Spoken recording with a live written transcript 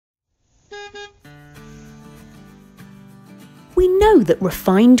We know that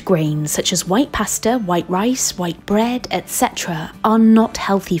refined grains such as white pasta, white rice, white bread, etc. are not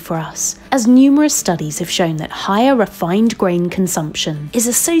healthy for us, as numerous studies have shown that higher refined grain consumption is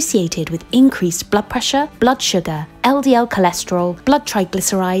associated with increased blood pressure, blood sugar, LDL cholesterol, blood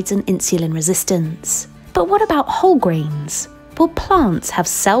triglycerides and insulin resistance. But what about whole grains? Well, plants have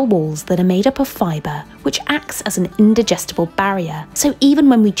cell walls that are made up of fibre, which acts as an indigestible barrier, so even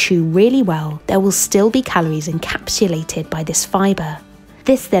when we chew really well, there will still be calories encapsulated by this fibre.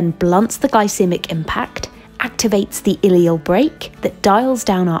 This then blunts the glycemic impact, activates the ileal brake that dials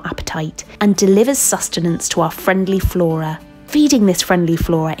down our appetite, and delivers sustenance to our friendly flora. Feeding this friendly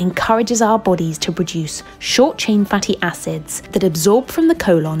flora encourages our bodies to produce short-chain fatty acids that absorb from the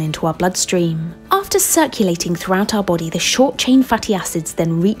colon into our bloodstream. After circulating throughout our body, the short-chain fatty acids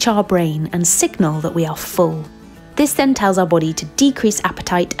then reach our brain and signal that we are full. This then tells our body to decrease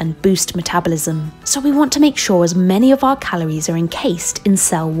appetite and boost metabolism, so we want to make sure as many of our calories are encased in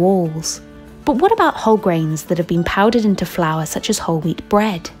cell walls. But what about whole grains that have been powdered into flour, such as whole wheat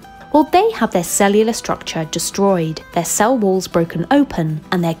bread? Well, they have their cellular structure destroyed, their cell walls broken open,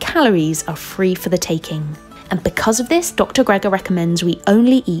 and their calories are free for the taking. And because of this, Dr. Greger recommends we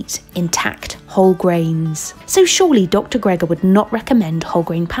only eat intact whole grains. So surely Dr. Greger would not recommend whole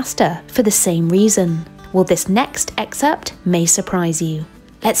grain pasta for the same reason. Well, this next excerpt may surprise you.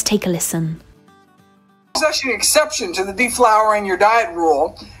 Let's take a listen. There's actually an exception to the deflowering your diet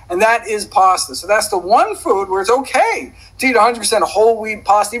rule, and that is pasta. So that's the one food where it's okay to eat 100% whole wheat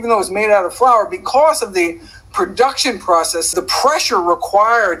pasta, even though it's made out of flour, because of the production process. The pressure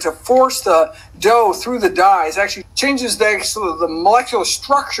required to force the dough through the dyes actually changes the molecular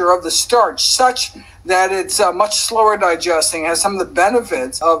structure of the starch such that it's much slower digesting, has some of the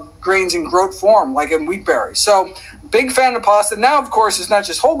benefits of grains in groat form, like in wheat berries. So big fan of pasta. Now, of course, it's not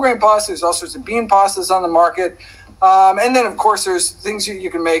just whole grain pasta. There's all sorts of bean pastas on the market. And then, of course, there's things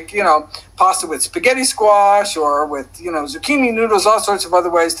you can make, pasta with spaghetti squash or with, zucchini noodles, all sorts of other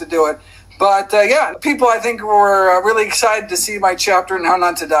ways to do it. But yeah, people, I think, were really excited to see my chapter in How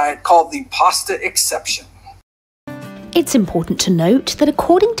Not to Diet called The Pasta Exception. It's important to note that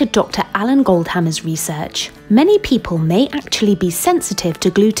according to Dr. Alan Goldhammer's research, many people may actually be sensitive to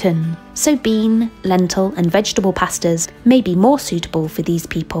gluten, so bean, lentil and vegetable pastas may be more suitable for these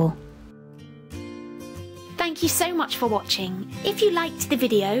people. Thank you so much for watching. If you liked the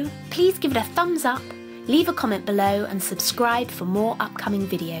video, please give it a thumbs up, leave a comment below and subscribe for more upcoming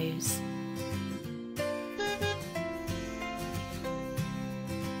videos.